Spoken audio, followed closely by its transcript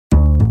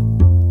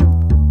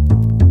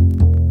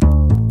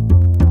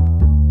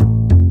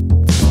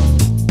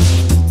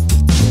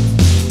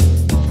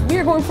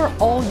known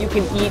for all you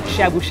can eat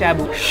shabu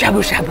shabu.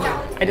 Shabu shabu.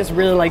 I just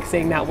really like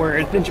saying that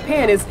word. In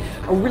Japan is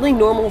a really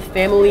normal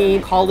family,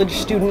 college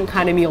student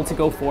kind of meal to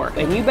go for.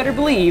 And you better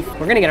believe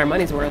we're gonna get our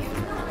money's worth.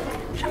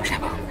 Shabu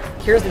shabu.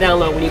 Here's the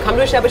download. When you come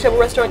to a shabu shabu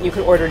restaurant, you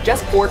can order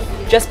just pork,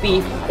 just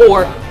beef,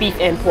 or beef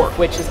and pork,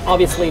 which is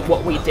obviously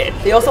what we did.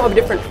 They also have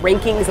different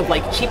rankings of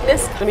like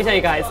cheapness. Let me tell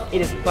you guys,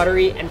 it is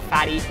buttery and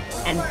fatty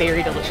and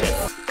very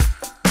delicious.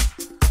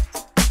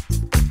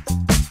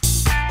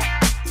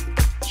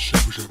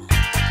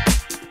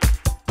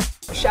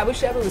 Shabu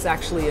shabu is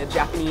actually a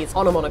Japanese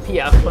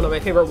onomatopoeia, one of my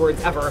favorite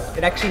words ever.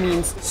 It actually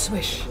means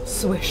swish,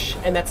 swish,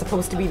 and that's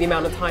supposed to be the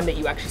amount of time that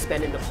you actually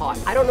spend in the pot.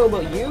 I don't know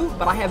about you,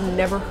 but I have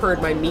never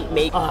heard my meat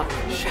make a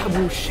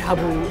shabu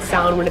shabu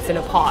sound when it's in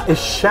a pot. Is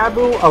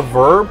shabu a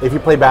verb? If you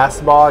play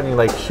basketball and you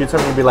like shoot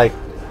something, you'd be like,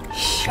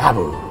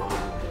 shabu.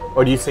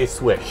 Or do you say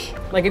swish?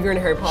 Like if you're in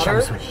Harry Potter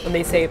Shabu, swish. and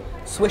they say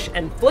swish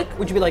and flick,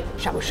 would you be like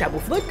shabu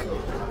shabu flick?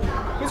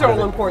 These are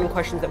all important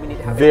questions that we need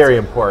to have. Very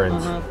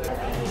important.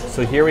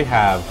 So here we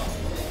have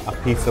a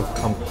piece of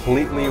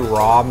completely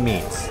raw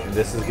meat.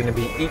 This is going to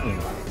be eaten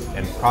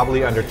in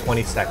probably under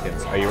 20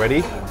 seconds. Are you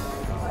ready?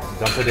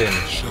 Dump it in.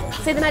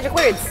 Say the magic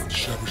words.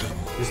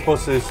 You're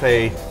supposed to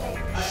say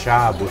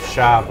shabu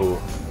shabu,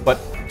 but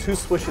 2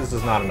 swishes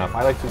is not enough.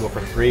 I like to go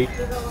for 3.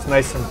 It's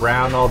nice and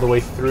brown all the way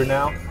through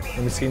now.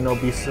 Let me see, no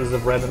pieces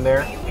of red in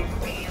there.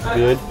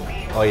 Good.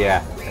 Oh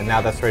yeah, and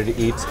now that's ready to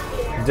eat.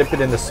 Dip it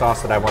in the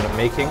sauce that I want it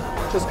making.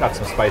 Just got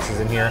some spices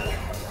in here.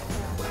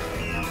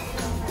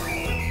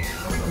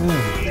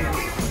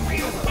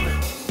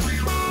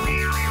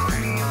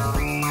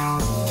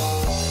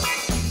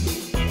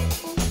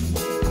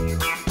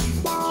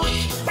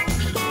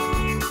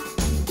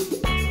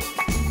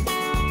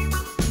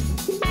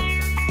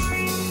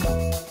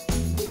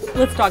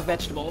 Let's talk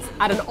vegetables.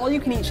 At an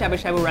all-you-can-eat shabu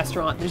shabu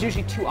restaurant, there's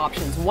usually 2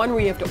 options. One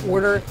where you have to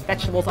order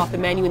vegetables off the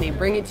menu and they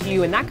bring it to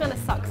you, and that kind of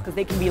sucks because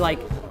they can be like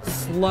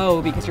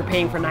slow because you're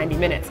paying for 90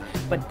 minutes.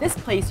 But this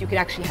place, you could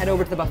actually head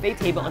over to the buffet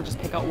table and just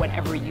pick out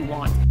whatever you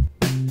want.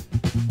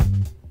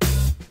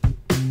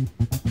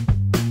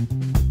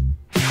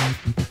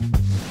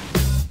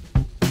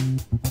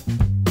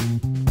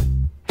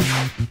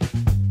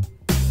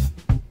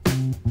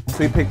 So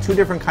we picked 2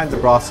 different kinds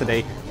of broths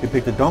today. We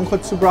picked the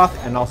donkotsu broth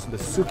and also the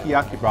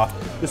sukiyaki broth.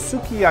 The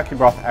sukiyaki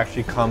broth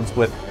actually comes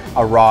with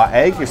a raw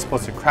egg. You're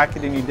supposed to crack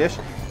it in your dish.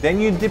 Then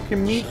you dip your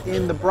meat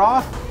in the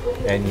broth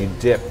and you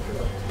dip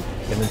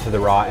it into the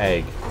raw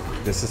egg.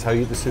 This is how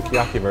you eat the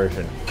sukiyaki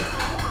version.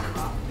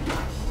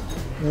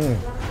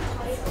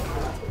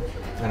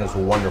 And it's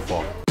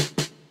wonderful.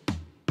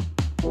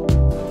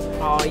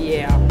 Oh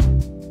yeah.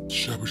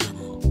 Shabu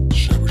shabu,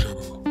 shabu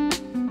shabu.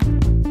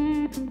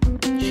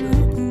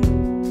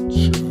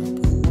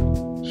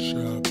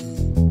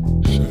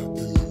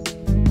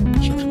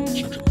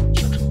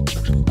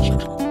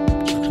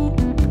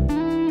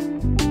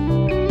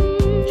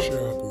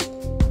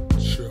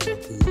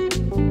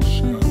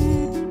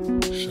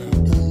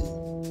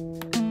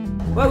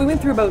 Well, we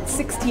went through about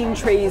 16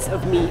 trays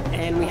of meat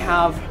and we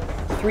have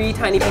 3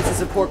 tiny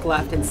pieces of pork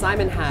left, and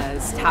Simon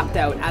has tapped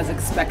out as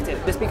expected.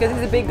 Just because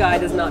he's a big guy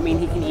does not mean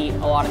he can eat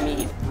a lot of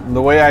meat.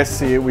 The way I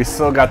see it, we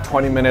still got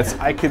 20 minutes.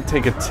 I could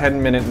take a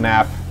 10-minute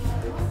nap,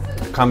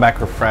 come back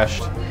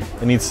refreshed,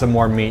 and eat some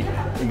more meat.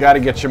 You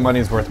gotta get your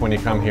money's worth when you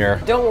come here.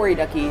 Don't worry,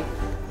 Ducky.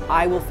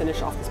 I will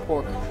finish off this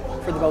pork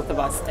for the both of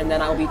us, and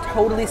then I'll be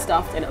totally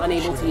stuffed and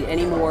unable to eat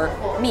any more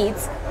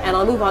meats, and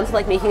I'll move on to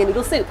like making a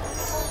noodle soup.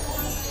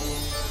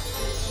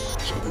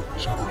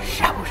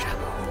 Shabu shabu.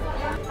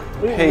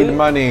 Paid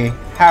money,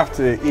 have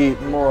to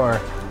eat more.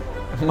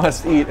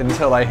 Must eat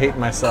until I hate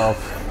myself.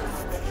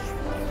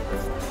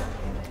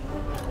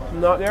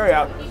 Not there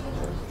yet.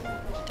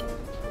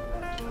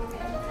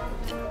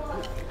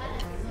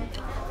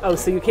 Oh,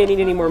 so you can't eat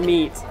any more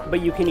meat,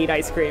 but you can eat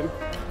ice cream.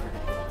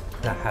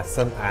 I have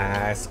some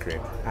ice cream.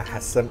 I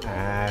have some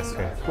ice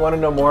cream. If you want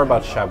to know more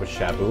about Shabu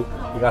Shabu,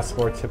 you got some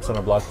more tips on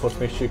our blog post.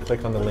 Make sure you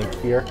click on the link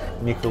here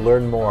and you can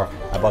learn more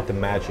about the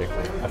magic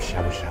of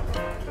Shabu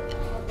Shabu.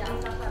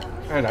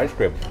 And ice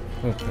cream.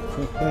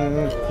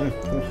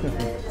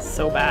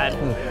 So bad.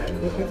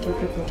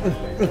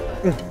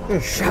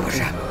 Shabu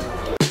Shabu.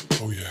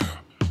 Oh yeah,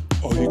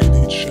 all you can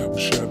eat shabu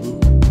shabu.